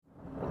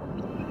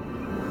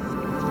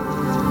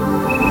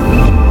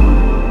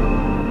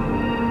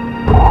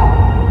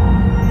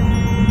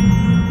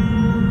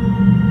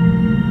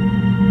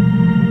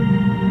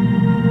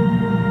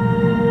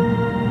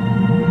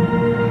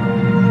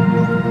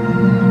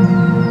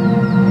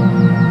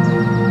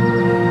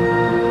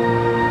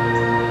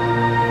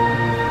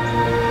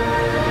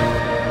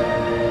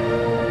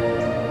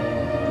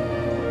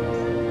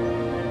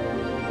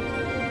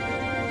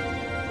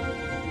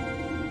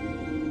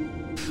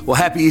Well,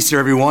 happy Easter,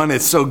 everyone.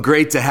 It's so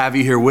great to have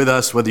you here with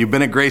us, whether you've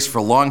been at Grace for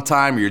a long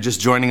time or you're just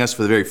joining us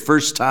for the very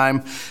first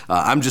time.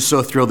 I'm just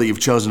so thrilled that you've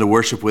chosen to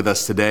worship with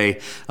us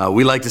today.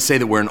 We like to say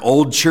that we're an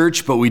old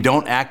church, but we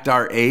don't act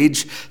our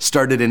age.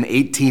 Started in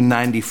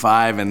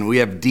 1895, and we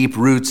have deep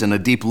roots and a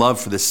deep love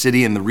for the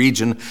city and the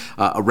region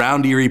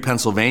around Erie,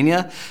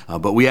 Pennsylvania.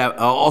 But we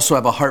also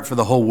have a heart for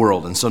the whole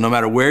world. And so no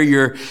matter where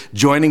you're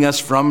joining us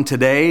from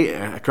today,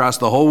 across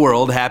the whole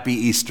world, happy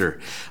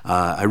Easter.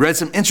 I read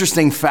some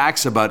interesting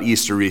facts about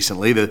Easter recently.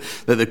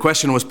 The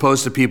question was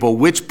posed to people,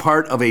 which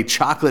part of a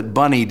chocolate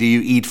bunny do you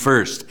eat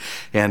first?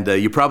 And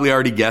you probably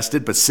already guessed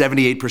it, but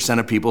 78%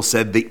 of people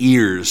said the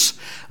ears.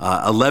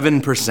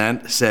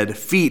 11% said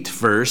feet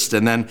first,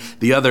 and then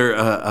the other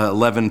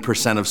 11%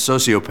 of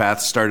sociopaths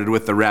started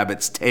with the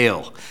rabbit's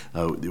tail.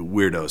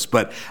 Weirdos.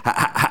 But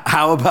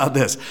how about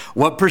this?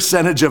 What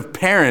percentage of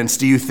parents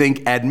do you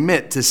think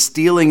admit to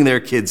stealing their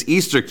kids'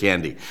 Easter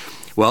candy?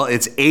 Well,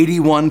 it's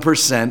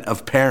 81%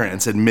 of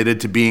parents admitted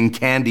to being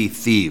candy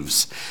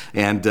thieves.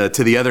 And to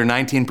the other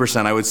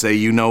 19%, I would say,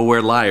 you know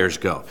where liars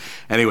go.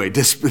 Anyway,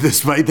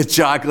 despite the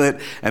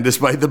chocolate and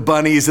despite the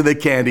bunnies and the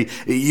candy,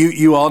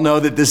 you all know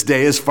that this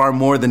day is far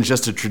more than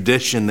just a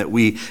tradition that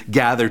we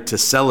gather to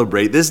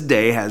celebrate. This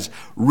day has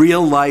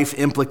real life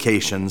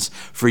implications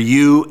for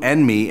you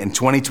and me in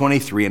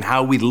 2023 and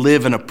how we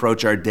live and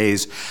approach our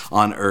days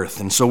on earth.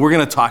 And so we're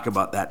going to talk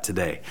about that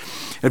today.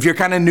 If you're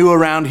kind of new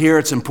around here,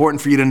 it's important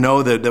for you to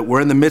know that we're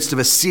in the midst of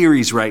a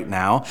series right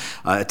now,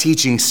 a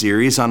teaching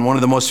series on one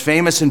of the most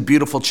famous and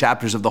beautiful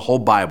chapters of the whole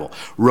Bible,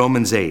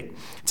 Romans 8.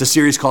 It's a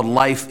series called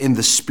Life in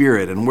the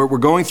Spirit, and we're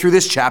going through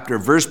this chapter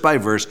verse by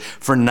verse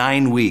for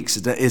 9 weeks.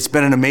 It's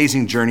been an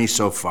amazing journey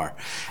so far.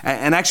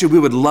 And actually, we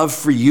would love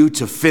for you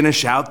to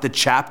finish out the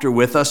chapter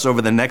with us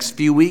over the next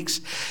few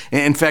weeks.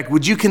 In fact,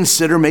 would you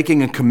consider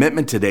making a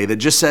commitment today that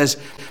just says,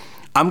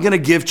 I'm going to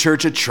give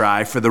church a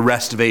try for the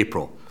rest of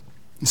April?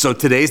 So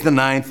today's the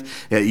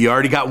 9th, you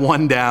already got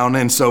one down,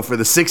 and so for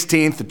the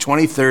 16th, the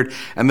 23rd,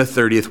 and the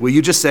 30th, will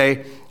you just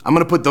say, I'm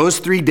going to put those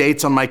 3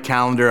 dates on my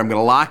calendar, I'm going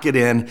to lock it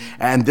in,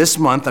 and this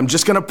month I'm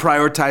just going to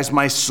prioritize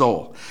my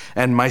soul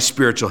and my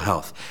spiritual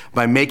health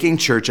by making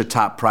church a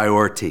top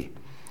priority.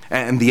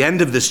 And the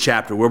end of this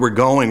chapter, where we're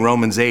going,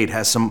 Romans 8,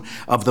 has some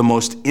of the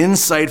most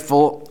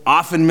insightful,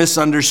 often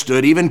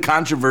misunderstood, even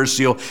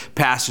controversial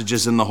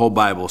passages in the whole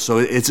Bible. So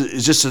it's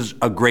just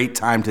a great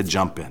time to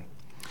jump in.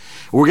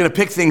 We're going to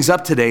pick things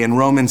up today in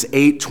Romans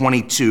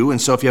 8:22, and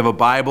so if you have a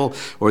Bible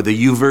or the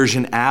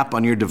YouVersion app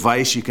on your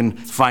device, you can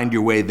find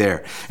your way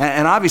there.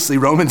 And obviously,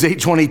 Romans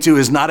 8:22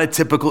 is not a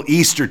typical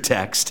Easter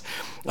text,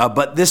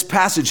 but this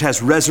passage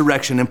has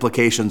resurrection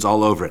implications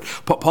all over it.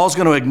 Paul's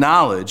going to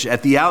acknowledge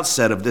at the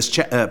outset of this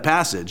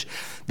passage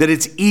that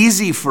it's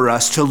easy for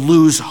us to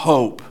lose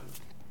hope.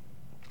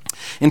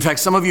 In fact,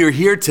 some of you are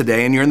here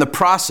today and you're in the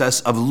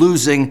process of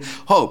losing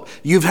hope.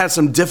 You've had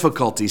some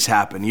difficulties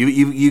happen.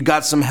 You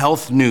got some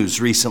health news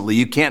recently.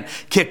 You can't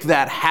kick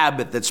that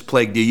habit that's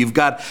plagued you. You've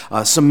got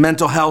some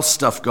mental health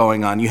stuff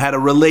going on. You had a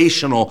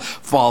relational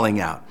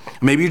falling out.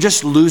 Maybe you're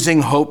just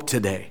losing hope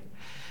today.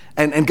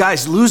 And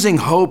guys, losing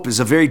hope is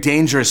a very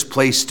dangerous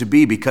place to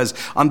be because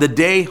on the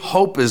day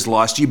hope is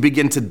lost, you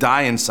begin to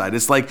die inside.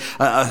 It's like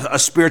a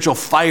spiritual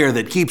fire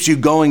that keeps you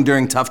going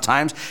during tough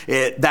times.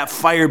 That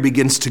fire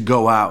begins to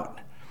go out.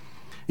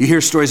 You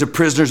hear stories of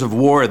prisoners of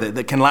war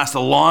that can last a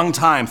long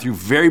time through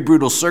very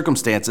brutal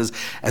circumstances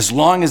as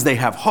long as they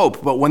have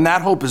hope. But when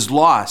that hope is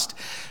lost,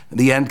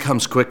 the end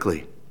comes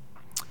quickly.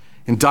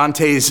 In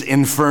Dante's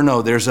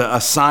Inferno, there's a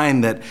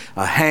sign that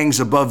hangs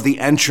above the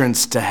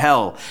entrance to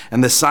hell.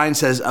 And the sign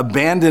says,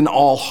 "Abandon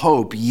all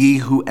hope, ye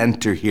who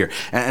enter here."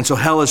 And so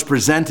hell is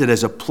presented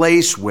as a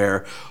place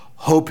where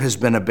hope has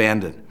been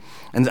abandoned.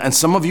 And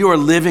some of you are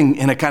living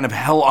in a kind of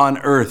hell on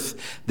earth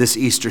this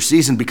Easter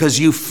season because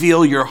you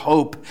feel your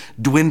hope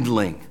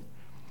dwindling.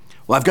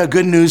 Well, I've got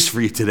good news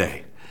for you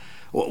today.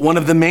 One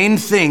of the main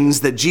things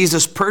that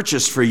Jesus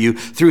purchased for you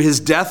through his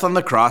death on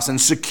the cross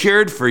and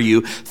secured for you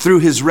through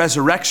his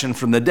resurrection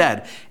from the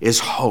dead is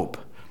hope.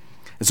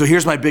 And so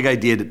here's my big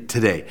idea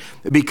today.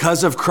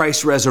 Because of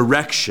Christ's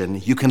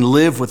resurrection, you can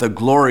live with a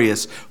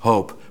glorious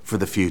hope for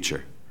the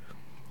future.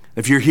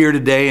 If you're here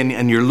today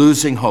and you're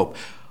losing hope,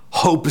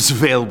 hope is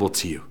available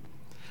to you.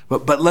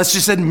 But let's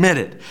just admit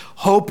it.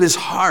 Hope is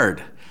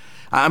hard.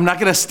 I'm not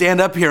going to stand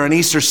up here on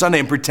Easter Sunday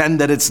and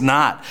pretend that it's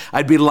not.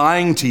 I'd be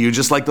lying to you,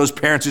 just like those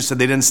parents who said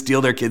they didn't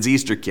steal their kids'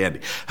 Easter candy.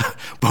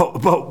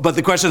 But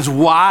the question is,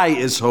 why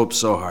is hope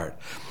so hard?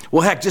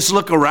 Well, heck, just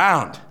look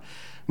around.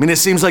 I mean, it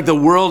seems like the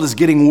world is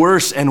getting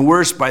worse and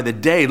worse by the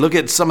day. Look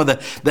at some of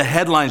the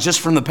headlines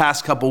just from the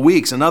past couple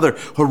weeks. Another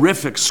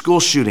horrific school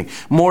shooting,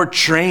 more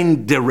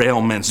train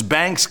derailments,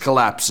 banks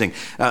collapsing,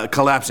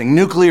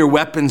 nuclear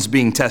weapons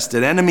being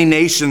tested, enemy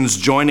nations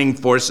joining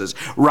forces,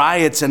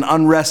 riots and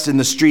unrest in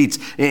the streets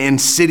in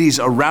cities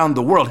around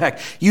the world. Heck,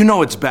 you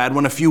know it's bad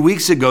when a few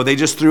weeks ago they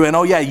just threw in,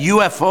 oh yeah,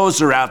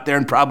 UFOs are out there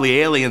and probably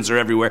aliens are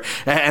everywhere.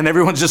 And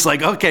everyone's just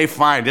like, okay,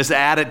 fine, just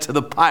add it to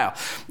the pile.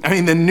 I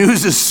mean, the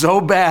news is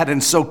so bad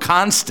and so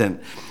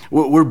constant.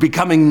 We're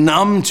becoming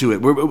numb to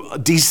it. We're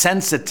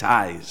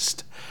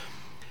desensitized.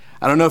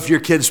 I don't know if your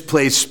kids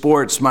play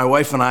sports. My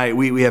wife and I,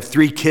 we have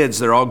 3 kids.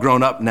 They're all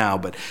grown up now,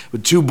 but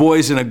with 2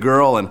 boys and a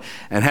girl, and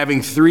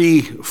having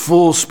 3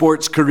 full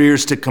sports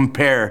careers to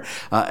compare,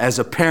 as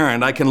a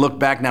parent, I can look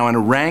back now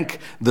and rank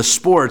the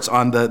sports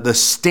on the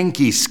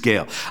stinky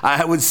scale.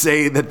 I would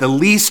say that the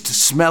least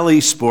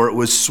smelly sport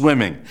was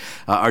swimming.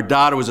 Our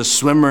daughter was a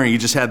swimmer, and you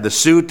just had the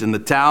suit and the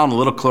towel and a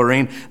little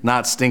chlorine,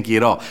 not stinky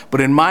at all.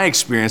 But in my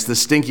experience, the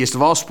stinkiest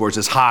of all sports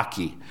is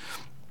hockey.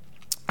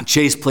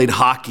 Chase played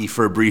hockey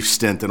for a brief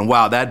stint, and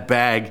wow, that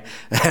bag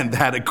and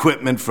that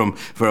equipment from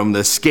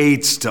the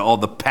skates to all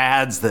the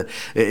pads, that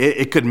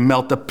it could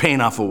melt the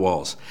paint off of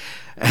walls.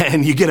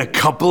 And you get a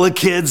couple of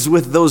kids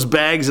with those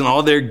bags and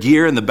all their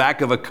gear in the back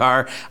of a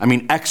car. I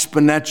mean,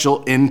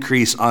 exponential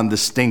increase on the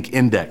stink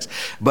index.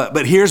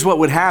 But here's what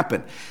would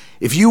happen.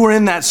 If you were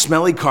in that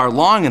smelly car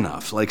long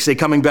enough, like say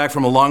coming back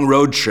from a long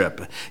road trip,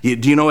 do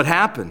you know what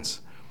happens?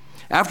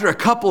 After a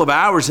couple of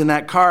hours in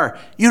that car,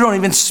 you don't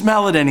even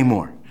smell it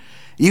anymore.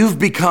 You've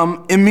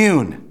become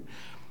immune.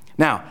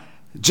 Now,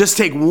 just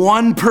take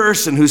one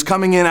person who's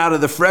coming in out of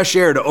the fresh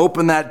air to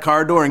open that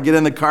car door and get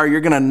in the car,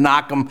 you're going to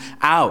knock them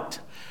out.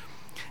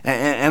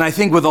 And I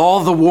think with all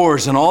the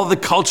wars and all the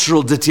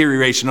cultural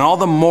deterioration and all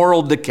the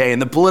moral decay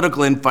and the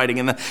political infighting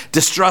and the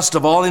distrust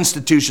of all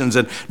institutions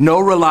and no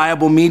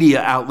reliable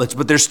media outlets,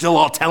 but they're still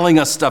all telling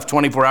us stuff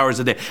 24 hours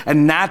a day,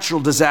 and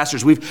natural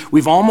disasters,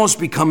 we've almost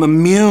become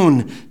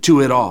immune to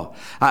it all.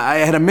 I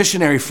had a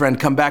missionary friend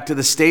come back to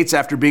the States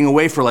after being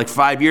away for like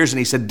 5 years, and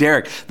he said,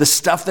 Derek, the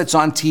stuff that's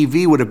on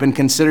TV would have been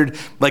considered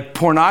like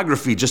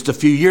pornography just a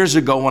few years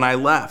ago when I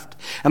left.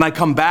 And I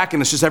come back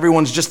and it's just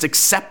everyone's just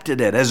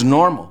accepted it as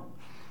normal.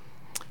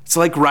 It's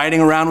like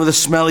riding around with a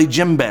smelly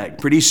gym bag.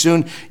 Pretty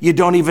soon, you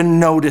don't even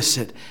notice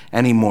it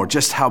anymore,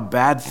 just how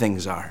bad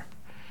things are.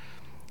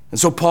 And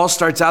so Paul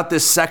starts out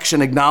this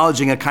section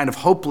acknowledging a kind of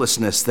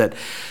hopelessness that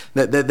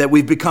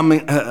we've become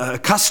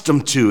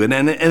accustomed to,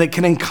 and it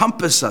can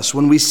encompass us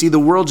when we see the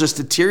world just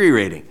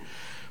deteriorating.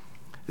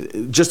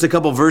 Just a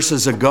couple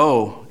verses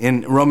ago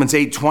in Romans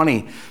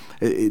 8:20,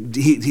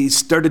 he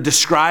started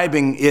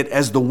describing it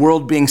as the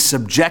world being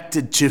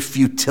subjected to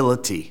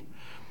futility.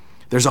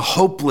 There's a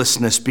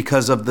hopelessness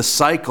because of the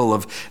cycle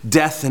of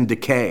death and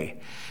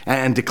decay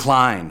and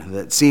decline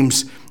that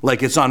seems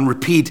like it's on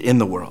repeat in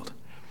the world.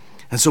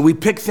 And so we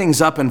pick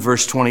things up in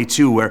verse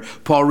 22 where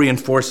Paul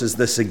reinforces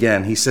this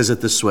again. He says it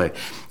this way.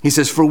 He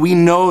says, "For we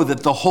know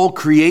that the whole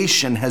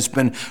creation has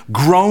been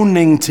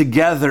groaning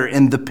together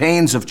in the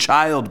pains of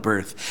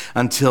childbirth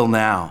until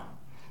now."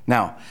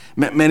 Now,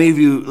 many of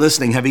you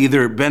listening have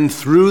either been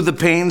through the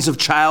pains of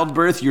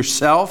childbirth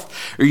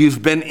yourself, or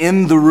you've been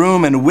in the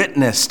room and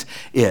witnessed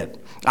it.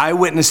 I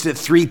witnessed it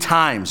 3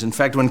 times. In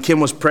fact, when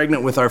Kim was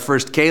pregnant with our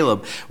first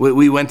Caleb,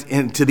 we went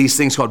into these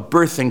things called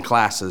birthing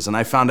classes, and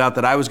I found out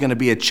that I was going to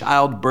be a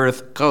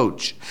childbirth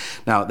coach.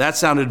 Now, that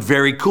sounded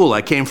very cool.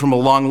 I came from a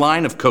long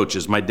line of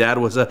coaches. My dad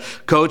was a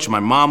coach,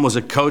 my mom was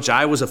a coach,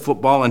 I was a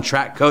football and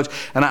track coach,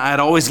 and I had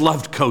always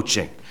loved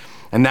coaching.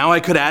 And now I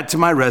could add to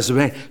my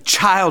resume,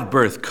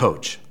 childbirth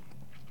coach.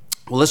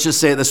 Well, let's just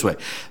say it this way.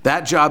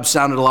 That job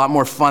sounded a lot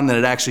more fun than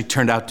it actually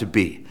turned out to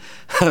be.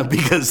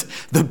 Because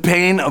the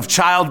pain of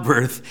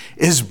childbirth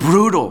is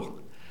brutal.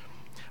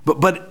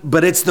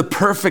 But it's the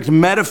perfect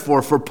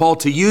metaphor for Paul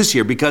to use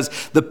here, because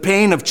the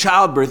pain of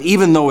childbirth,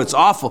 even though it's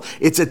awful,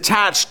 it's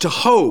attached to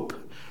hope.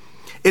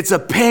 It's a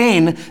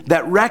pain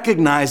that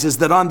recognizes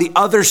that on the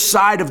other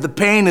side of the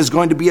pain is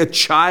going to be a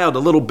child, a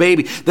little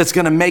baby, that's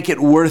going to make it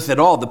worth it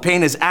all. The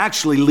pain is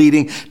actually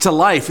leading to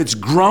life. It's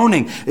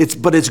groaning,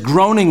 but it's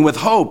groaning with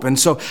hope. And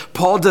so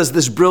Paul does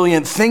this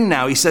brilliant thing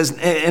now. He says,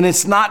 and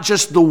it's not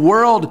just the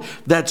world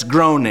that's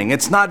groaning.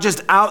 It's not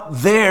just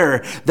out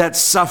there that's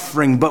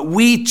suffering, but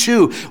we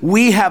too,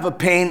 we have a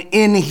pain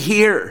in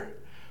here.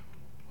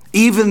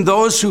 Even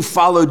those who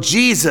follow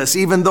Jesus,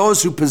 even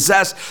those who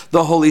possess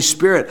the Holy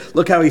Spirit.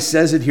 Look how he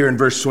says it here in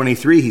verse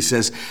 23. He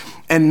says,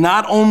 "And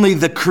not only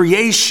the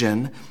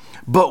creation,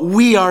 but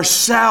we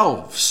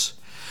ourselves,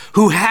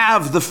 who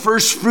have the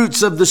first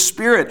fruits of the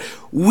Spirit,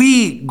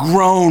 we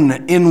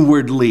groan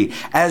inwardly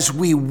as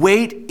we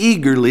wait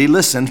eagerly,"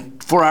 listen,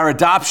 "for our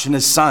adoption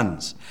as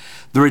sons,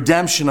 the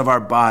redemption of our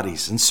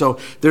bodies." And so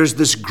there's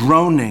this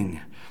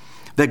groaning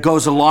that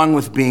goes along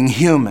with being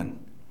human.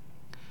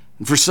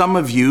 For some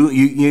of you,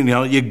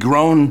 you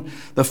groan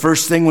the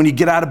first thing when you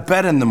get out of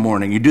bed in the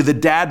morning. You do the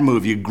dad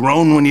move. You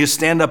groan when you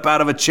stand up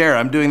out of a chair.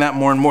 I'm doing that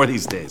more and more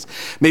these days.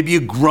 Maybe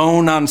you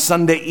groan on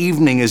Sunday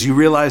evening as you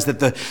realize that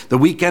the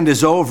weekend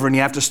is over and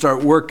you have to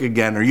start work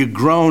again. Or you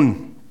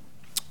groan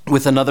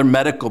with another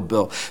medical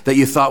bill that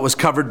you thought was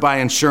covered by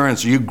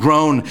insurance. Or you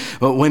groan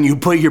when you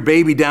put your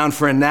baby down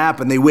for a nap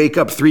and they wake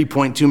up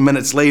 3.2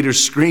 minutes later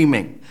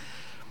screaming.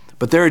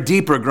 But there are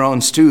deeper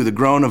groans too, the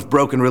groan of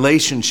broken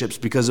relationships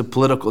because of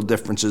political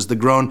differences, the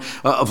groan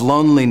of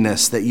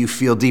loneliness that you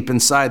feel deep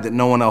inside that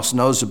no one else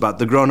knows about,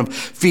 the groan of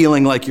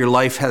feeling like your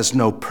life has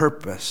no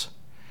purpose.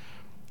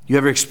 You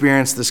ever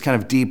experienced this kind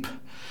of deep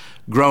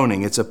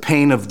groaning? It's a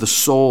pain of the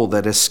soul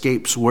that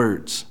escapes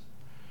words.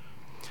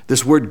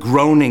 This word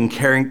groaning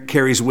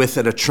carries with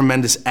it a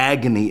tremendous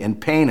agony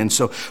and pain. And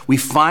so we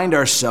find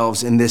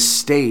ourselves in this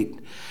state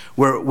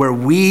where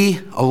we,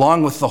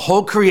 along with the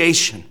whole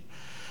creation,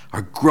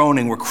 are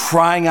groaning. We're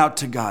crying out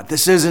to God.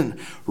 This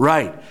isn't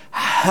right.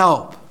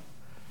 Help.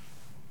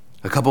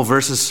 A couple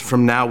verses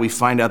from now, we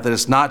find out that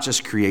it's not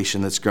just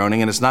creation that's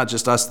groaning, and it's not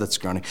just us that's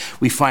groaning.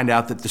 We find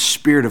out that the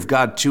Spirit of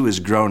God, too,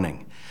 is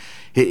groaning.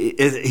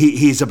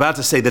 He's about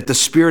to say that the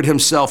Spirit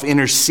himself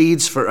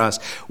intercedes for us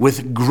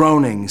with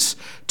groanings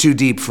too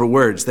deep for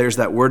words. There's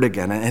that word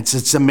again. And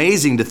it's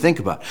amazing to think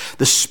about.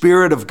 The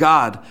Spirit of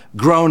God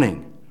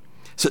groaning.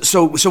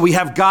 So we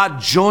have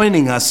God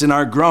joining us in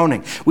our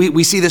groaning.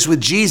 We see this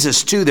with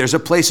Jesus too. There's a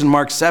place in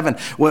Mark 7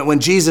 when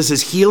Jesus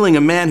is healing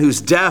a man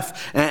who's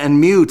deaf and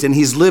mute, and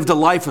he's lived a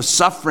life of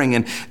suffering,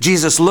 and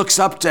Jesus looks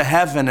up to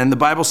heaven, and the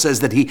Bible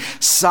says that he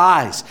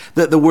sighs.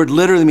 The word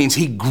literally means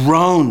he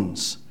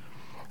groans.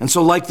 And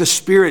so like the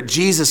Spirit,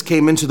 Jesus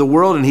came into the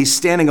world, and he's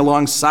standing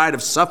alongside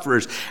of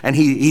sufferers, and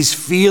he's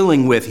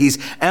feeling with, he's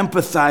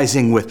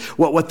empathizing with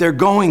what they're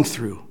going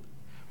through.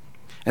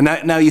 And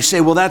now you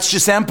say, well, that's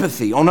just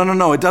empathy. Oh,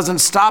 no, it doesn't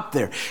stop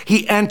there.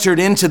 He entered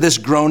into this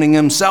groaning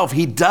himself.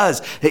 He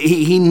does.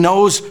 He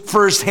knows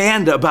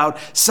firsthand about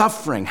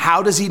suffering.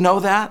 How does he know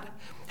that?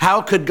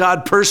 How could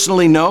God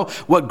personally know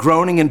what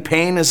groaning and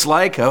pain is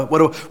like?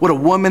 What a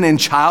woman in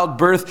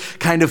childbirth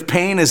kind of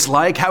pain is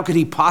like? How could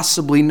he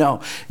possibly know?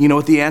 You know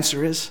what the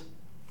answer is?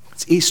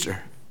 It's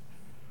Easter.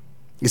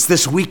 It's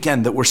this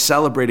weekend that we're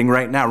celebrating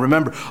right now.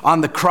 Remember,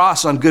 on the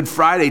cross on Good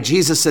Friday,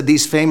 Jesus said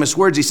these famous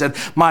words. He said,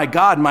 my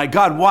God,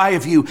 why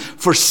have you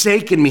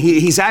forsaken me?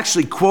 He's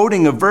actually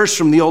quoting a verse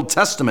from the Old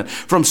Testament,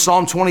 from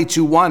Psalm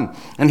 22:1.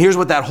 And here's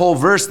what that whole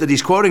verse that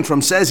he's quoting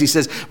from says. He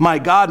says, my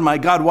God,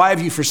 why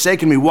have you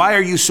forsaken me? Why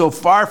are you so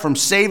far from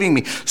saving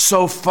me?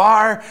 So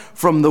far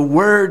from the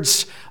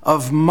words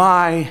of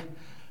my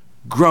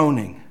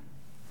groaning.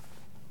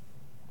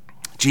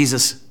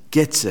 Jesus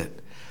gets it.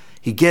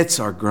 He gets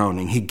our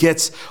groaning. He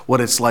gets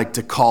what it's like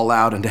to call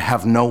out and to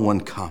have no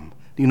one come.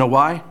 Do you know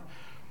why?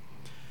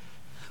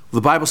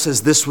 The Bible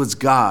says this was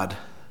God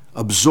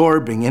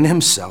absorbing in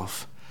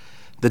himself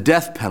the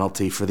death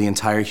penalty for the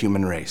entire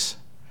human race.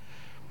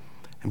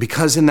 And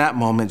because in that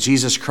moment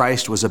Jesus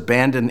Christ was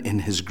abandoned in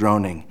his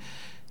groaning,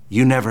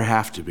 you never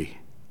have to be.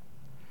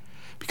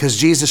 Because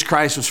Jesus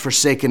Christ was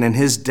forsaken in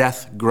his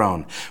death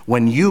groan.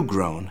 When you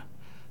groan,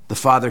 the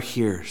Father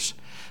hears.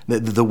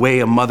 The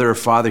way a mother or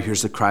father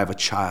hears the cry of a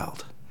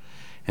child.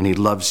 And he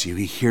loves you.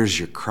 He hears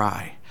your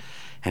cry.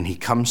 And he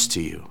comes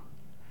to you.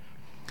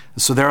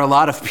 So there are a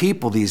lot of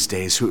people these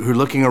days who are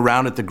looking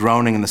around at the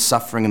groaning and the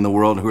suffering in the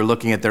world, who are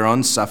looking at their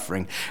own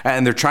suffering,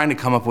 and they're trying to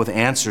come up with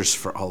answers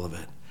for all of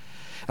it.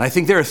 And I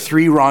think there are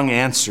 3 wrong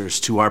answers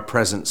to our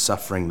present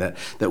suffering that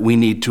we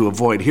need to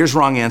avoid. Here's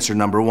wrong answer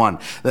number 1,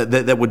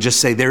 that would just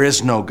say there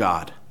is no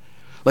God.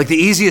 Like the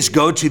easiest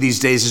go-to these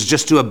days is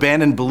just to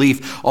abandon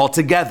belief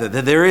altogether,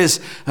 that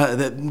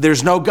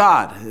there's no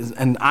God.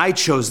 And I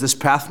chose this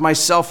path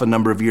myself a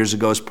number of years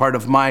ago as part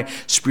of my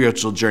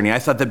spiritual journey. I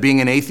thought that being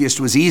an atheist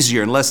was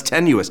easier and less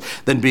tenuous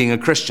than being a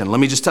Christian.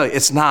 Let me just tell you,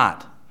 it's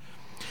not.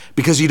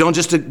 Because you don't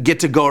just get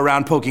to go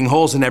around poking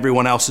holes in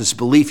everyone else's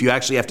belief. You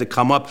actually have to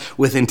come up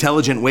with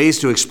intelligent ways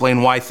to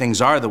explain why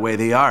things are the way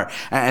they are.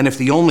 And if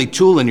the only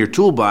tool in your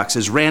toolbox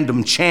is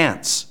random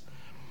chance,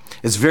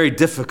 it's very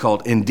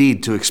difficult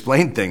indeed to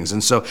explain things.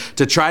 And so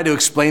to try to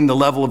explain the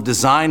level of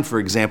design, for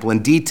example,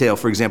 and detail,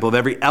 for example, of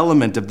every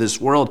element of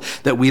this world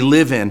that we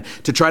live in,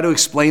 to try to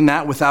explain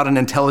that without an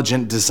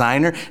intelligent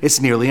designer,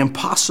 it's nearly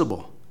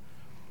impossible.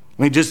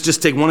 I mean,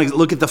 just take one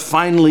look at the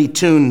finely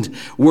tuned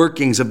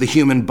workings of the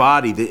human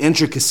body, the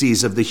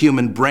intricacies of the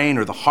human brain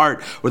or the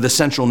heart or the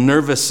central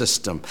nervous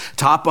system.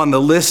 Top on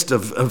the list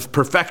of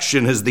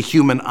perfection is the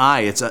human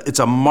eye. It's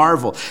a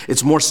marvel.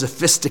 It's more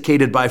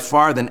sophisticated by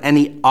far than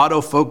any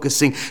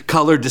autofocusing,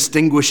 color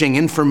distinguishing,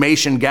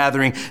 information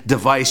gathering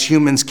device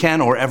humans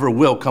can or ever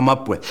will come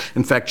up with.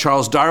 In fact,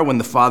 Charles Darwin,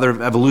 the father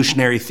of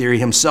evolutionary theory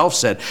himself,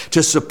 said,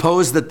 to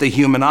suppose that the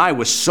human eye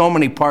with so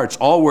many parts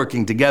all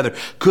working together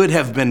could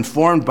have been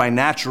formed by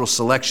natural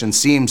selection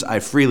seems, I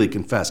freely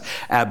confess,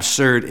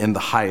 absurd in the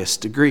highest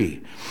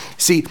degree.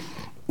 See,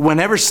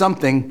 whenever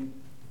something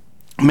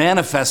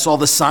manifests all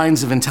the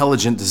signs of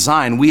intelligent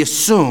design, we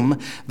assume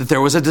that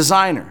there was a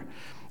designer.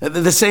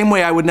 The same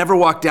way I would never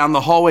walk down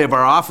the hallway of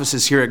our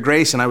offices here at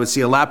Grace and I would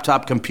see a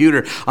laptop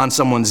computer on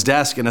someone's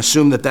desk and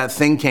assume that that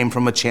thing came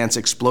from a chance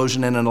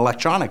explosion in an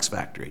electronics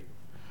factory.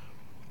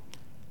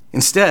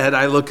 Instead,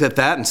 I look at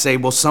that and say,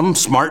 well, some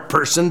smart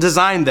person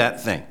designed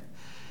that thing.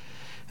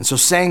 And so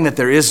saying that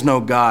there is no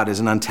God is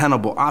an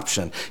untenable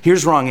option.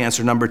 Here's wrong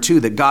answer number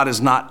 2, that God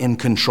is not in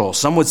control.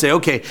 Some would say,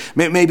 okay,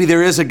 maybe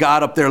there is a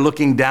God up there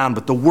looking down,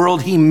 but the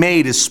world he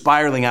made is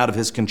spiraling out of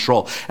his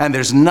control, and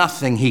there's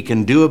nothing he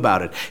can do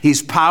about it.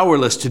 He's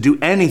powerless to do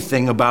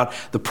anything about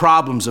the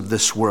problems of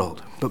this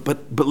world. But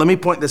let me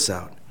point this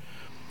out.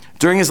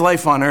 During his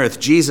life on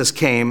earth, Jesus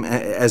came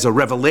as a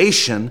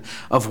revelation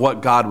of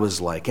what God was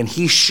like, and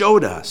he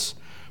showed us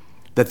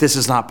that this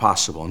is not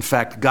possible. In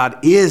fact, God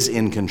is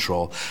in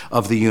control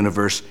of the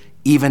universe,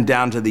 even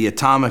down to the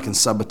atomic and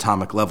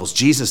subatomic levels.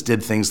 Jesus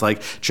did things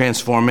like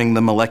transforming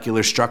the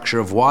molecular structure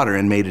of water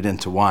and made it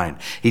into wine.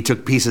 He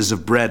took pieces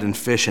of bread and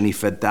fish and he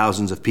fed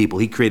thousands of people.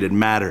 He created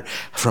matter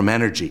from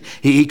energy.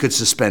 He could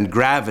suspend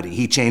gravity.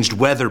 He changed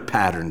weather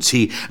patterns.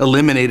 He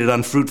eliminated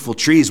unfruitful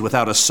trees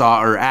without a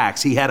saw or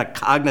axe. He had a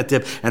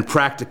cognitive and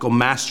practical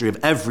mastery of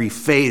every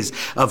phase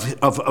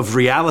of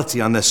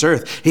reality on this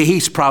earth.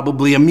 He's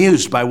probably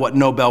amused by what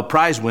Nobel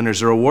Prize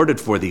winners are awarded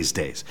for these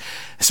days.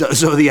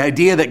 So the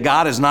idea that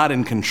God is not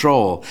in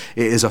control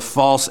is a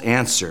false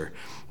answer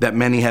that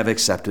many have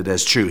accepted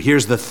as true.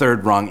 Here's the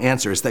third wrong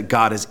answer, is that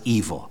God is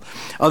evil.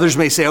 Others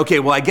may say, okay,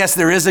 well, I guess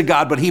there is a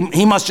God, but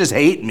he must just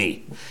hate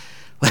me.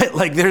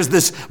 Like there's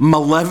this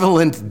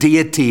malevolent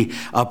deity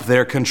up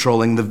there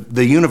controlling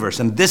the universe.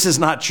 And this is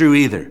not true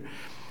either.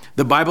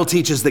 The Bible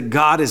teaches that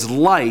God is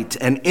light,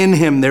 and in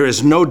him there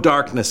is no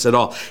darkness at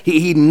all.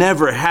 He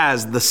never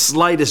has the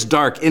slightest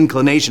dark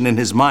inclination in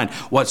his mind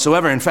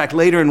whatsoever. In fact,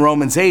 later in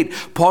Romans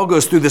 8, Paul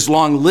goes through this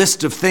long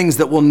list of things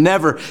that will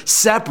never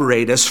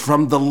separate us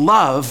from the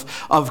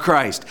love of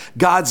Christ.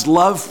 God's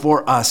love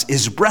for us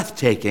is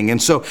breathtaking. And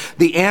so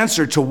the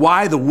answer to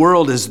why the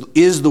world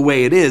is the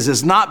way it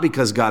is not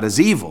because God is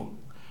evil.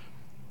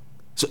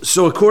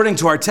 So according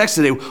to our text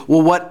today,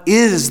 well, what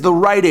is the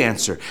right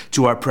answer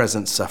to our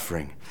present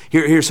suffering?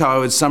 Here's how I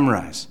would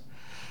summarize.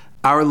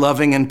 Our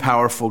loving and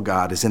powerful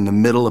God is in the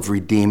middle of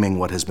redeeming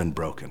what has been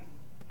broken.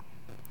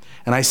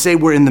 And I say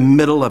we're in the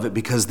middle of it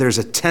because there's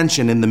a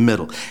tension in the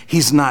middle.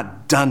 He's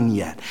not done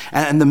yet.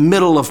 And the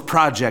middle of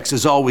projects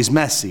is always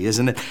messy,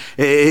 isn't it?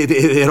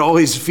 It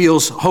always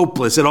feels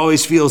hopeless. It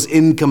always feels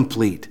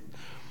incomplete.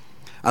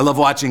 I love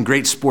watching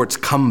great sports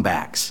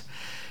comebacks.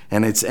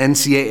 And it's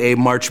NCAA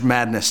March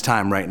Madness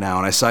time right now.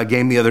 And I saw a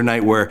game the other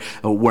night where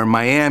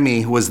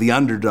Miami was the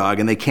underdog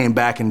and they came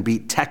back and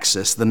beat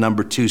Texas, the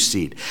number 2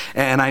 seed.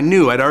 And I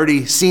knew, I'd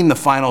already seen the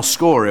final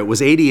score. It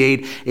was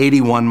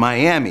 88-81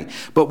 Miami.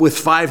 But with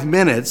 5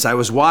 minutes, I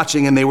was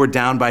watching and they were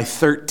down by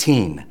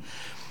 13.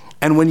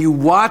 And when you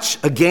watch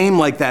a game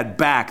like that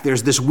back,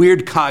 there's this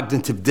weird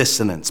cognitive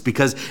dissonance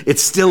because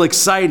it's still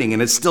exciting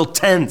and it's still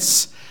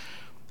tense.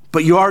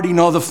 But you already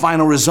know the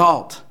final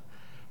result.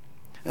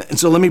 And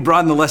so let me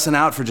broaden the lesson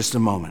out for just a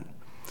moment.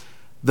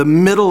 The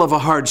middle of a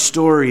hard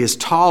story is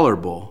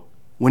tolerable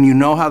when you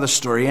know how the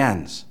story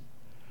ends.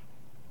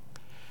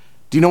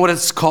 Do you know what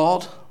it's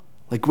called?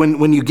 Like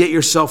when you get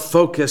yourself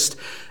focused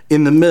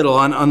in the middle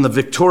on the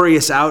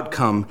victorious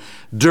outcome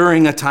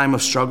during a time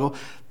of struggle,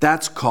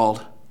 that's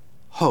called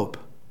hope.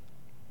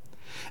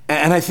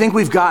 And I think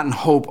we've gotten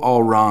hope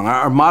all wrong.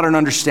 Our modern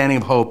understanding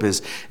of hope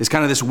is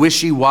kind of this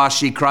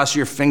wishy-washy, cross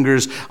your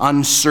fingers,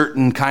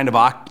 uncertain kind of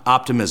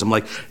optimism.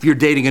 Like if you're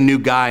dating a new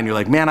guy and you're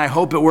like, man, I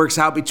hope it works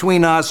out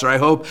between us, or I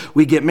hope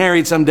we get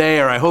married someday,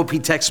 or I hope he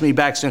texts me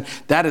back soon.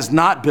 That is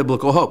not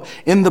biblical hope.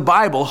 In the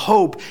Bible,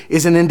 hope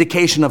is an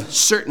indication of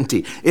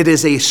certainty. It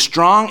is a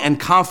strong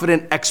and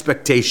confident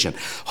expectation.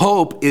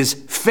 Hope is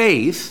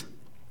faith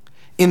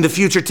in the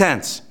future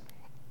tense.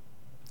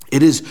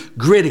 It is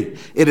gritty.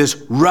 It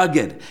is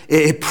rugged.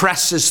 It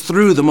presses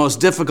through the most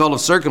difficult of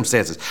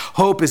circumstances.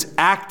 Hope is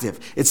active.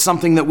 It's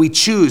something that we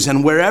choose.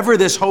 And wherever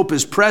this hope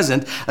is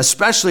present,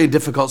 especially in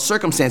difficult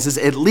circumstances,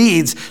 it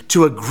leads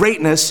to a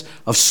greatness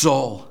of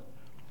soul.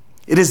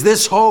 It is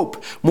this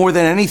hope, more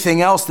than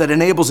anything else, that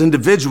enables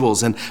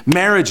individuals and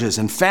marriages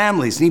and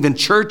families and even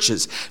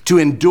churches to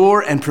endure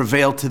and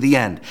prevail to the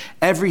end.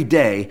 Every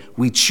day,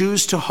 we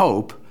choose to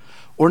hope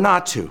or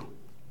not to.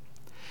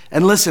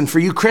 And listen, for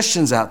you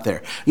Christians out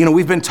there,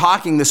 we've been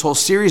talking this whole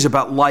series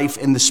about life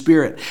in the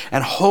Spirit.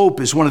 And hope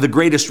is one of the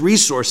greatest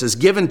resources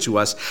given to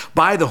us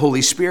by the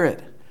Holy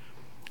Spirit.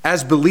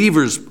 As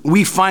believers,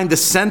 we find the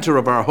center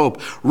of our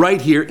hope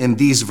right here in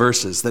these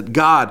verses, that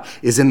God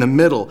is in the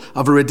middle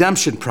of a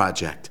redemption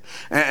project.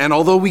 And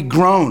although we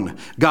groan,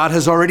 God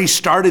has already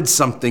started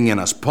something in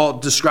us. Paul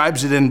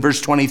describes it in verse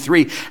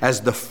 23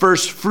 as the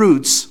first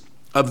fruits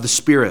of the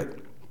Spirit.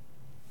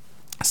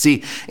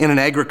 See, in an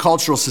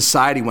agricultural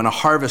society, when a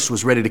harvest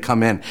was ready to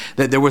come in,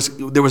 that there was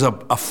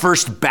a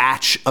first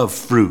batch of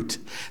fruit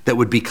that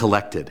would be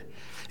collected.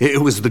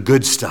 It was the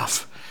good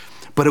stuff.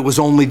 But it was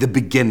only the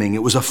beginning.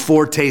 It was a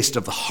foretaste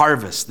of the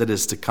harvest that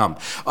is to come.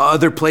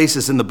 Other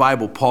places in the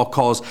Bible, Paul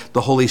calls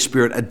the Holy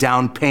Spirit a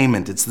down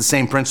payment. It's the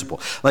same principle.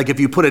 Like if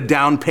you put a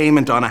down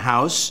payment on a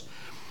house,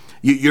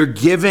 you're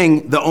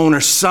giving the owner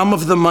some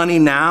of the money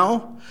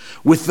now,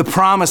 with the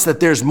promise that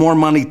there's more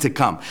money to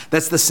come.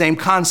 That's the same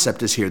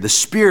concept as here. The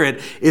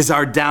Spirit is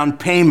our down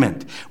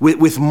payment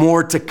with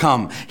more to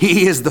come.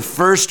 He is the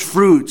first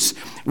fruits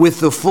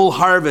with the full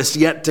harvest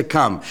yet to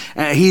come.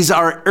 He's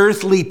our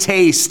earthly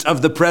taste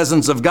of the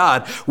presence of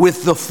God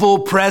with the full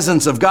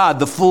presence of God,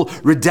 the full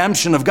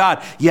redemption of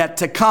God yet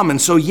to come. And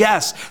so,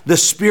 yes, the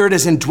Spirit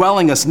is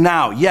indwelling us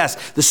now.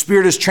 Yes, the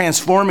Spirit is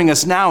transforming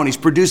us now, and He's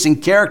producing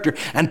character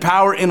and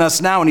power in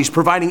us now, and He's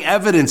providing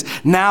evidence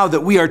now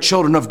that we are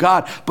children of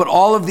God. But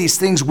all of these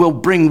things will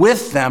bring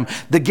with them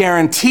the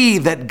guarantee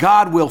that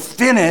God will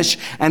finish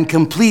and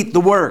complete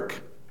the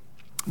work.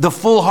 The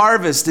full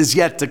harvest is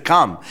yet to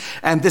come.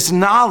 And this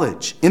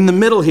knowledge in the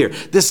middle here,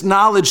 this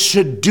knowledge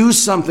should do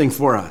something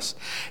for us.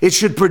 It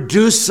should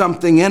produce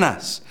something in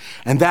us.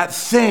 And that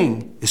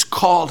thing is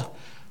called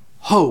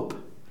hope.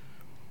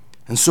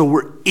 And so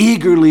we're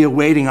eagerly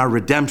awaiting our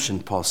redemption,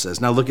 Paul says.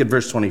 Now look at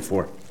verse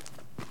 24.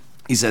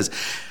 He says,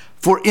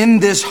 "For in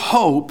this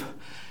hope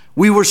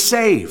we were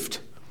saved.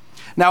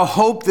 Now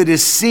hope that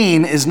is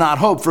seen is not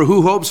hope, for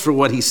who hopes for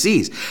what he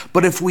sees?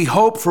 But if we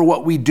hope for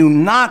what we do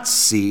not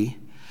see,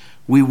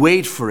 we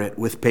wait for it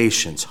with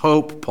patience."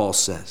 Hope, Paul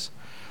says.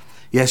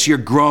 Yes, you're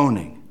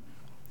groaning.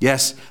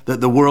 Yes,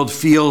 that the world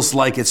feels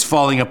like it's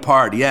falling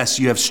apart. Yes,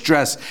 you have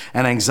stress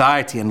and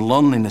anxiety and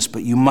loneliness,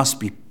 but you must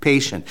be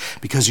patient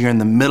because you're in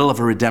the middle of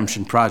a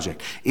redemption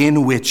project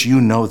in which you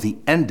know the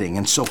ending.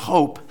 And so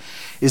hope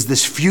is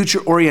this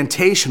future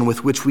orientation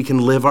with which we can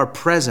live our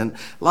present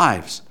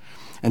lives.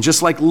 And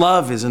just like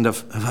love isn't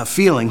a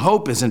feeling,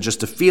 hope isn't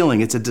just a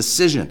feeling, it's a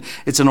decision,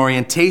 it's an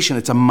orientation,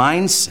 it's a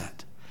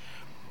mindset.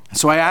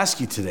 So I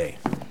ask you today,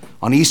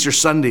 on Easter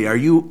Sunday, are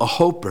you a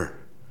hoper?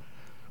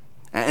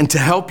 And to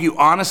help you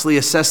honestly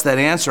assess that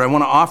answer, I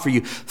want to offer you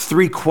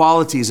 3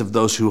 qualities of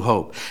those who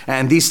hope.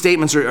 And these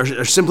statements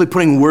are simply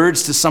putting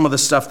words to some of the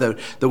stuff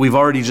that we've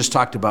already just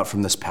talked about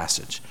from this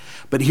passage.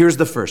 But here's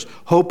the first.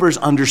 Hopers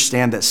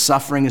understand that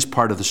suffering is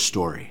part of the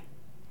story.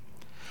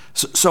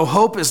 So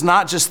hope is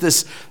not just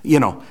this,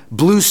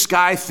 blue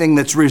sky thing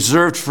that's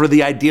reserved for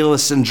the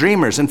idealists and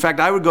dreamers. In fact,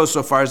 I would go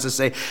so far as to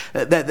say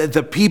that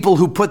the people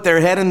who put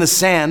their head in the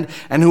sand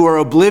and who are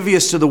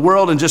oblivious to the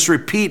world and just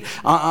repeat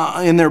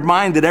in their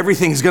mind that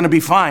everything's going to be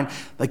fine,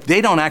 like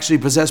they don't actually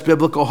possess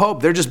biblical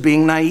hope. They're just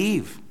being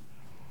naive.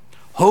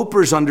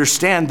 Hopers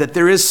understand that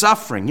there is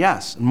suffering,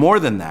 yes, and more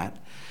than that.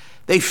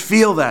 They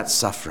feel that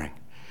suffering.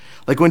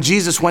 Like when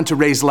Jesus went to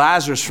raise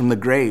Lazarus from the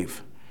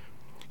grave,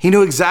 he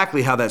knew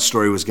exactly how that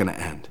story was going to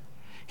end.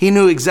 He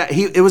knew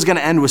it was going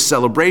to end with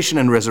celebration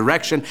and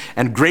resurrection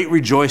and great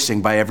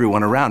rejoicing by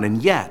everyone around.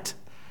 And yet,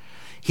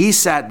 he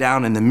sat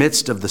down in the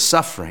midst of the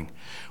suffering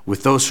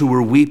with those who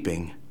were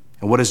weeping.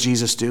 And what does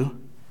Jesus do?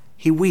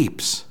 He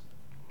weeps.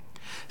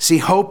 See,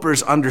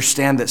 hopers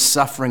understand that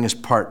suffering is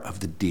part of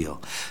the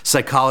deal.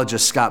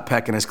 Psychologist Scott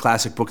Peck, in his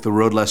classic book, The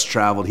Road Less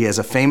Traveled, he has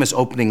a famous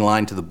opening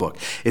line to the book.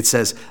 It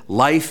says,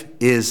 "Life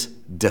is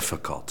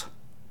difficult."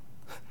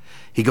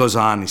 He goes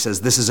on, he says,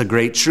 "This is a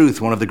great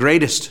truth, one of the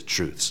greatest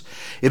truths.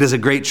 It is a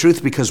great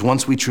truth because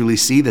once we truly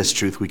see this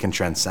truth, we can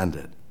transcend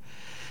it."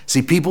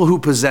 See, people who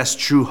possess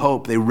true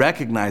hope, they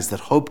recognize that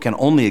hope can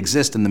only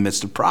exist in the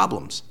midst of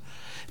problems.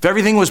 If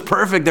everything was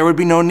perfect, there would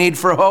be no need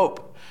for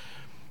hope.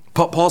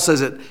 Paul says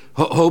that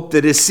hope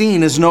that is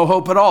seen is no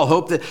hope at all.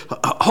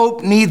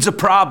 Hope needs a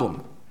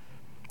problem.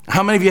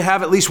 How many of you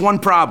have at least one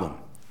problem?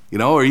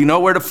 Or you know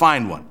where to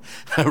find one?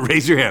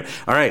 Raise your hand.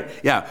 All right,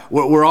 yeah,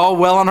 we're all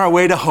well on our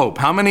way to hope.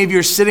 How many of you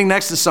are sitting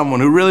next to someone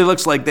who really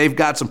looks like they've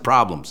got some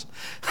problems?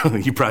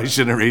 You probably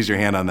shouldn't raise your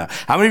hand on that.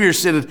 How many of you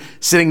are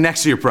sitting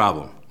next to your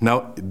problem?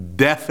 No,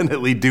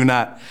 definitely do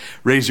not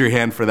raise your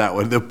hand for that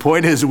one. The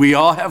point is, we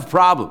all have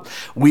problems.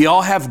 We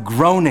all have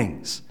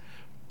groanings.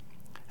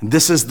 And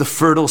this is the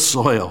fertile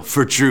soil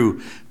for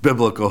true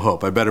biblical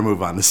hope. I better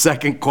move on. The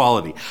second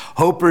quality,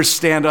 hopers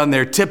stand on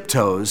their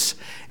tiptoes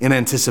in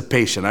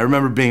anticipation. I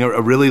remember being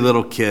a really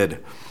little kid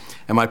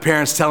and my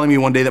parents telling me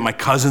one day that my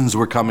cousins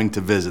were coming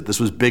to visit. This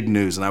was big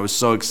news and I was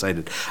so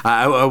excited.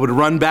 I would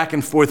run back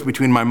and forth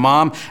between my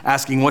mom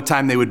asking what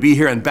time they would be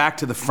here and back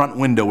to the front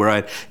window where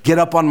I'd get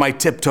up on my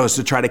tiptoes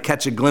to try to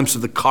catch a glimpse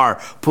of the car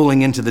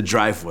pulling into the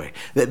driveway.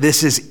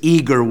 This is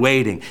eager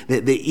waiting,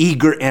 the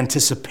eager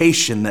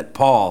anticipation that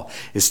Paul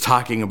is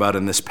talking about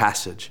in this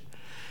passage.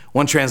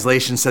 One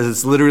translation says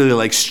it's literally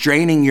like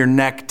straining your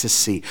neck to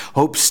see.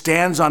 Hope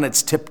stands on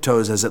its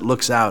tiptoes as it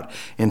looks out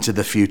into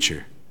the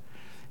future.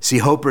 See,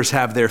 hopers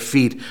have their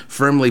feet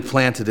firmly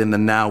planted in the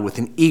now with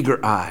an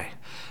eager eye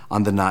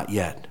on the not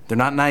yet. They're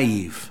not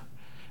naive.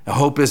 Now,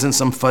 hope isn't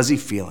some fuzzy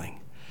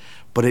feeling,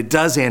 but it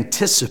does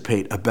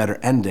anticipate a better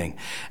ending.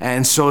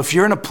 And so if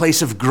you're in a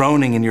place of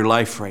groaning in your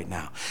life right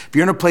now, if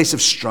you're in a place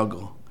of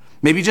struggle,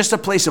 maybe just a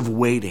place of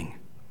waiting,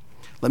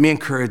 let me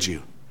encourage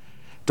you,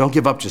 don't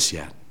give up just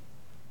yet.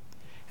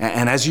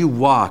 And as you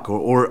walk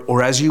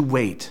or as you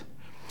wait,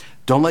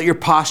 don't let your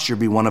posture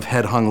be one of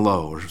head hung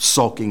low or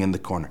sulking in the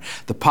corner.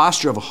 The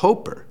posture of a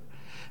hoper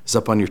is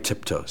up on your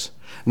tiptoes,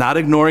 not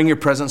ignoring your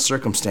present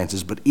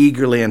circumstances, but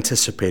eagerly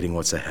anticipating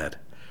what's ahead.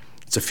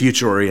 It's a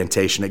future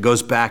orientation. It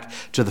goes back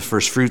to the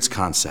first fruits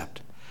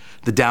concept,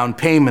 the down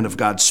payment of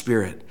God's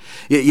Spirit.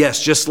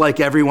 Yes, just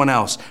like everyone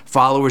else,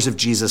 followers of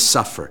Jesus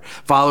suffer.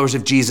 Followers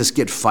of Jesus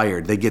get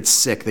fired. They get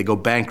sick. They go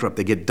bankrupt.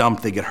 They get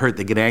dumped. They get hurt.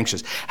 They get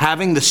anxious.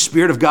 Having the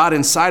Spirit of God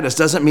inside us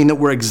doesn't mean that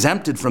we're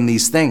exempted from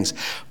these things,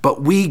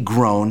 but we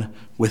groan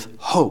with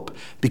hope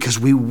because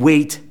we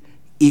wait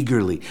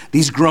eagerly.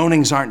 These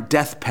groanings aren't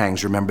death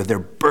pangs, remember. They're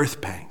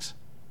birth pangs.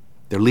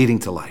 They're leading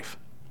to life.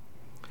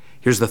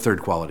 Here's the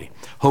third quality.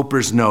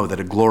 Hopers know that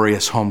a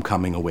glorious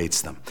homecoming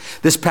awaits them.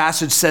 This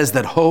passage says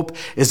that hope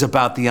is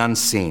about the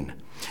unseen.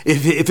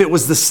 If it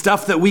was the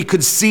stuff that we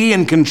could see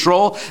and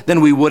control,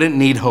 then we wouldn't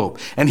need hope.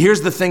 And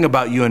here's the thing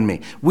about you and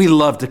me. We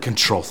love to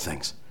control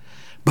things.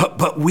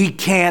 But we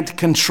can't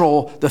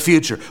control the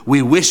future.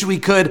 We wish we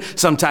could.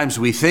 Sometimes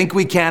we think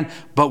we can,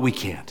 but we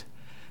can't.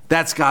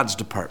 That's God's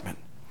department.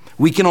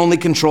 We can only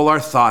control our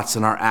thoughts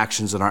and our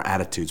actions and our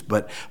attitudes.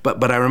 But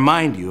I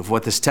remind you of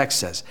what this text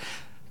says,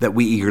 that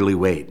we eagerly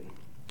wait.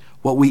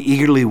 What we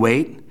eagerly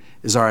wait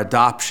is our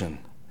adoption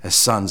as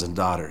sons and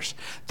daughters,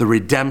 the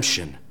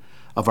redemption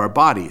of our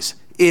bodies.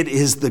 It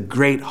is the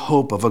great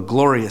hope of a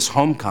glorious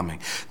homecoming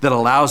that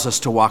allows us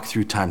to walk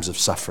through times of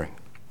suffering.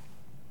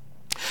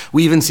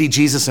 We even see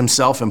Jesus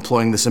himself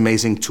employing this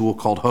amazing tool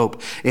called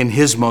hope in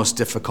his most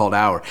difficult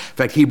hour. In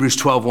fact, Hebrews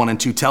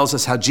 12:1-2 tells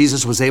us how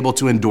Jesus was able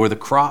to endure the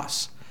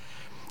cross.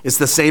 It's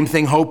the same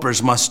thing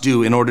hopers must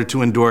do in order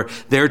to endure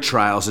their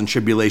trials and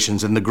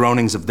tribulations and the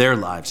groanings of their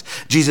lives.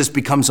 Jesus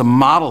becomes a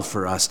model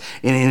for us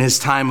in his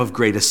time of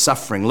greatest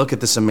suffering. Look at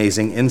this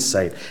amazing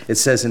insight. It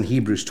says in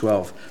Hebrews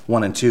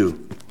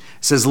 12:1-2, it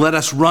says, "Let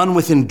us run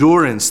with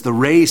endurance the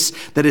race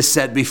that is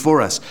set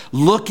before us,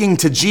 looking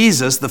to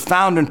Jesus, the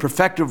founder and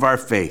perfecter of our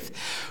faith,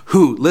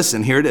 who,"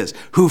 listen, here it is,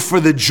 "who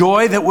for the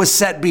joy that was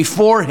set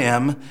before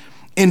him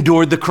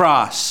endured the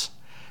cross,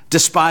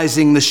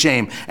 despising the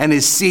shame, and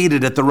is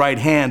seated at the right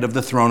hand of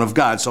the throne of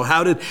God." So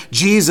how did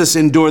Jesus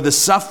endure the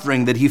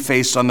suffering that he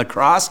faced on the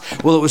cross?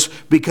 Well, it was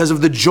because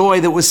of the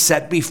joy that was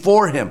set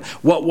before him.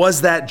 What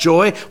was that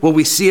joy? Well,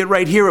 we see it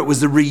right here. It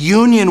was the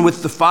reunion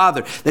with the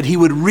Father, that he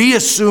would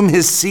reassume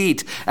his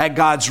seat at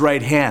God's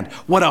right hand.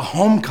 What a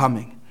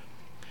homecoming.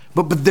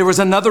 But there was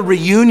another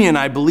reunion,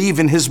 I believe,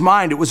 in his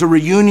mind. It was a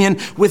reunion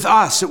with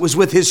us. It was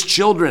with his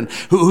children,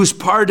 whose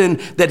pardon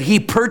that he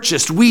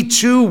purchased. We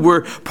too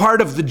were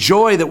part of the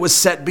joy that was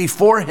set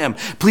before him.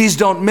 Please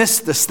don't miss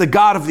this. The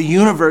God of the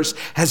universe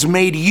has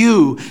made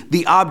you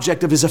the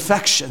object of his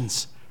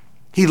affections.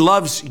 He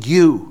loves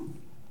you.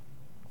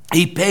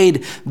 He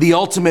paid the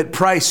ultimate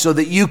price so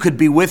that you could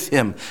be with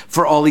him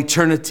for all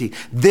eternity.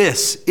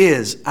 This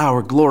is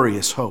our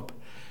glorious hope.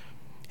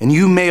 And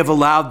you may have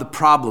allowed the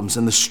problems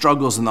and the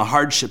struggles and the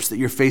hardships that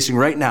you're facing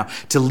right now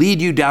to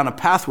lead you down a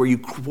path where you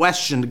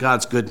questioned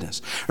God's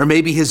goodness, or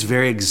maybe his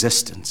very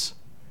existence.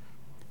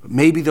 But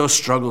maybe those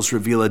struggles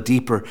reveal a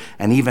deeper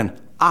and even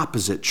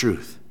opposite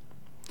truth.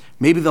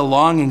 Maybe the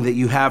longing that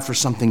you have for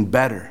something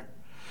better,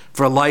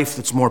 for a life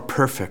that's more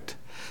perfect,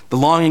 the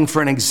longing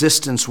for an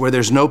existence where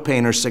there's no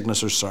pain or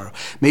sickness or sorrow,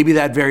 maybe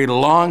that very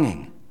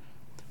longing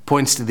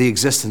points to the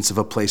existence of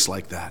a place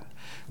like that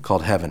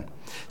called heaven.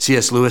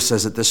 C.S. Lewis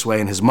says it this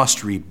way in his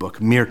must-read book,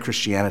 Mere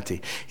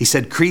Christianity. He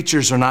said,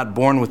 "Creatures are not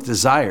born with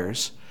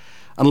desires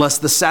unless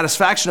the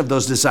satisfaction of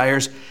those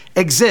desires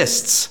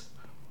exists.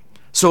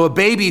 So a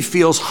baby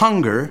feels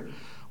hunger.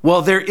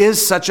 Well, there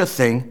is such a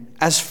thing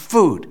as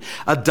food.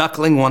 A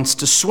duckling wants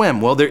to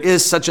swim. Well, there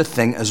is such a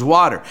thing as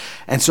water.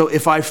 And so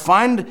if I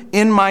find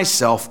in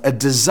myself a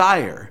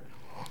desire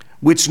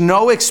which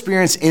no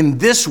experience in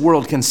this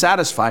world can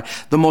satisfy,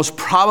 the most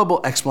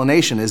probable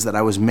explanation is that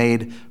I was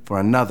made for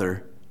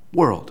another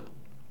world.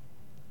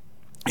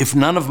 If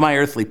none of my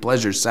earthly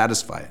pleasures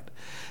satisfy it,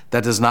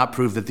 that does not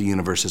prove that the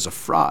universe is a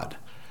fraud.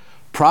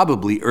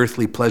 Probably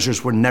earthly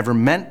pleasures were never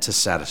meant to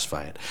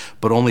satisfy it,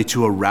 but only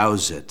to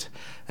arouse it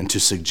and to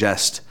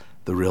suggest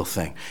the real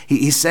thing."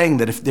 He's saying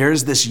that if there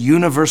is this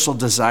universal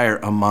desire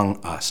among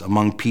us,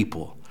 among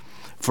people,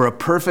 for a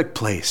perfect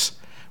place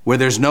where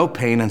there's no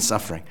pain and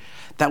suffering,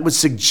 that would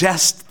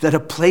suggest that a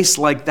place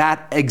like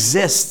that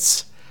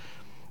exists.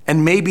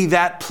 And maybe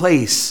that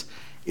place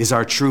is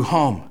our true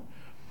home.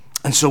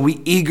 And so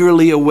we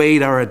eagerly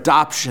await our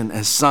adoption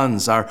as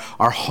sons, our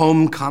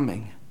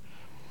homecoming.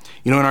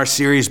 You know, in our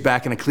series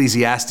back in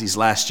Ecclesiastes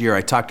last year,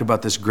 I talked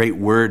about this great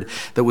word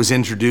that was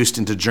introduced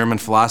into German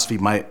philosophy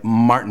by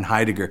Martin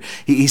Heidegger.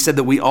 He said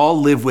that we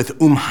all live with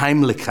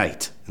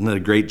Unheimlichkeit. Isn't that a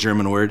great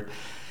German word?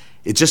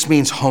 It just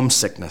means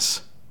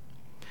homesickness.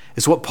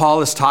 It's what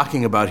Paul is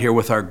talking about here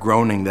with our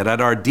groaning, that at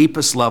our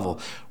deepest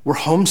level, we're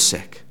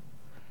homesick.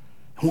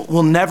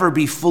 We'll never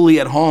be fully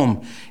at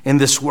home in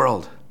this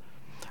world.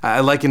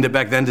 I likened it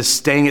back then to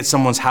staying at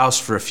someone's house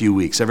for a few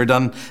weeks. Ever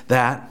done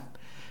that?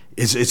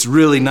 It's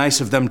really nice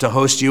of them to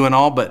host you and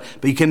all, but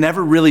you can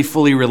never really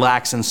fully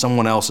relax in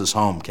someone else's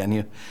home, can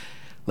you?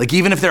 Like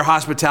even if their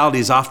hospitality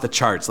is off the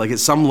charts, like at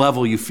some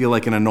level you feel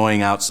like an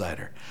annoying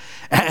outsider.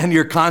 And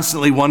you're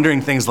constantly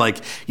wondering things like,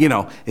 you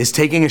know, is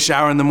taking a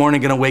shower in the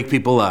morning going to wake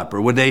people up? Or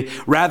would they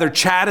rather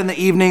chat in the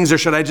evenings, or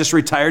should I just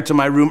retire to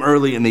my room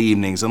early in the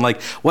evenings? And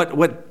like,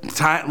 what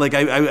time, like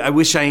I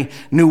wish I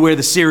knew where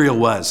the cereal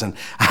was. And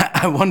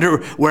I wonder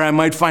where I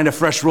might find a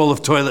fresh roll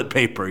of toilet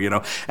paper, you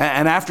know.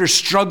 And after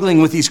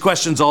struggling with these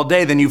questions all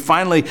day, then you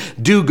finally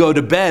do go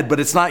to bed, but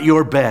it's not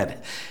your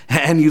bed.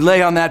 And you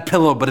lay on that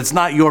pillow, but it's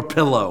not your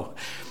pillow.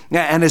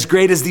 And as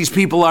great as these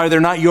people are,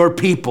 they're not your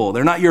people.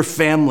 They're not your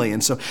family.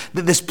 And so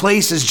this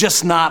place is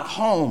just not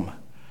home.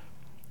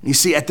 You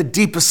see, at the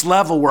deepest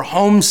level, we're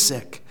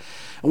homesick.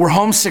 And we're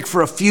homesick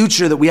for a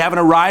future that we haven't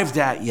arrived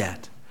at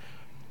yet.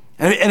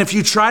 And if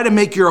you try to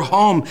make your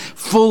home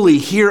fully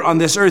here on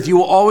this earth, you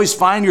will always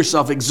find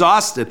yourself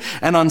exhausted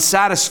and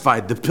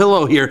unsatisfied. The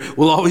pillow here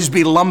will always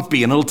be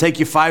lumpy, and it'll take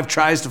you 5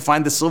 tries to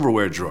find the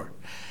silverware drawer.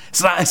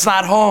 It's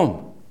not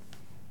home.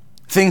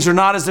 Things are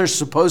not as they're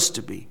supposed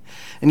to be.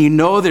 And you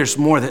know there's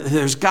more.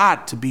 There's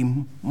got to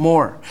be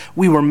more.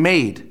 We were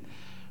made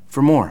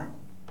for more.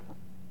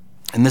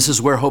 And this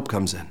is where hope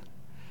comes in.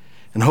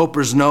 And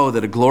hopers know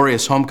that a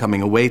glorious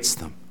homecoming awaits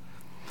them.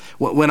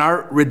 When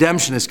our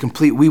redemption is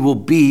complete, we will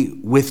be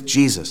with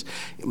Jesus.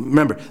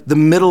 Remember, the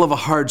middle of a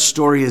hard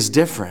story is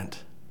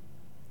different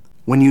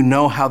when you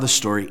know how the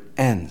story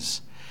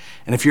ends.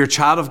 And if you're a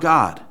child of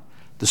God,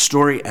 the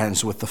story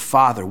ends with the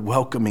Father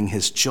welcoming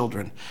his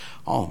children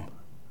home.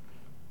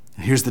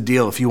 And here's the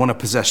deal. If you want to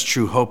possess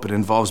true hope, it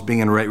involves being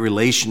in a right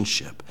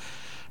relationship,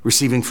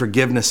 receiving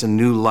forgiveness and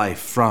new life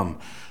from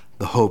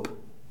the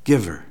hope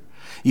giver.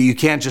 You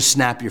can't just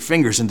snap your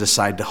fingers and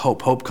decide to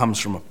hope. Hope comes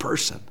from a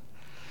person.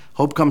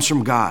 Hope comes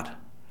from God.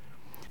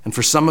 And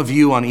for some of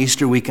you on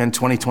Easter weekend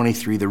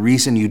 2023, the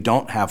reason you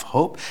don't have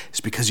hope is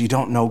because you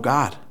don't know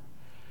God.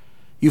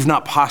 You've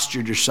not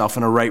postured yourself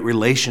in a right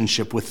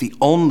relationship with the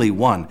only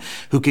one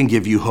who can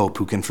give you hope,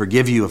 who can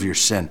forgive you of your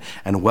sin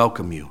and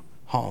welcome you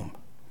home.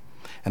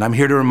 And I'm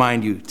here to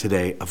remind you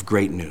today of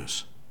great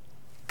news.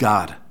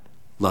 God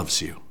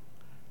loves you.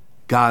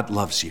 God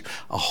loves you.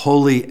 A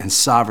holy and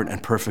sovereign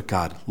and perfect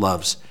God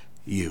loves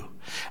you.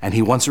 And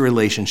he wants a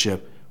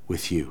relationship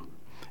with you.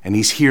 And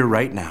he's here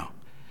right now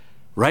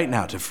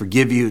to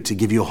forgive you, to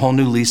give you a whole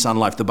new lease on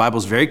life. The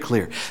Bible's very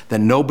clear that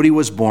nobody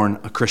was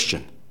born a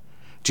Christian.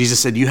 Jesus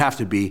said you have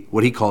to be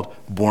what he called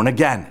born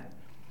again.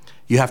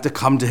 You have to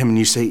come to him and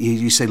you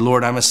say,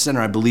 Lord, I'm a sinner.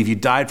 I believe you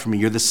died for me.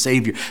 You're the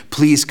Savior.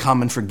 Please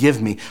come and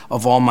forgive me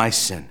of all my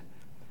sin.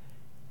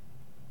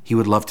 He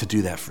would love to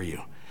do that for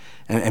you.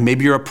 And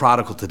maybe you're a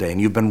prodigal today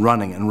and you've been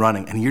running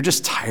and you're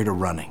just tired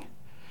of running.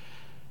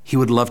 He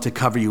would love to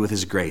cover you with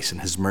his grace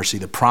and his mercy.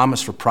 The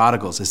promise for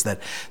prodigals is that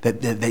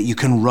you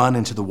can run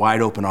into the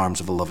wide open arms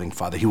of a loving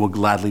Father. He will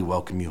gladly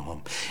welcome you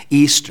home.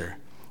 Easter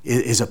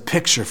is a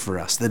picture for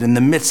us that in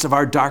the midst of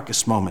our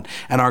darkest moment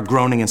and our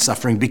groaning and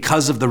suffering,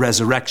 because of the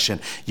resurrection,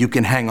 you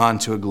can hang on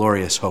to a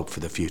glorious hope for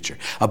the future.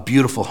 A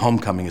beautiful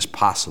homecoming is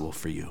possible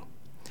for you.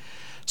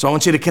 So I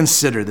want you to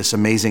consider this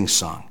amazing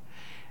song.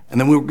 And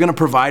then we're going to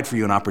provide for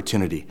you an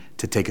opportunity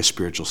to take a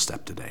spiritual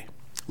step today.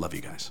 Love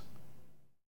you guys.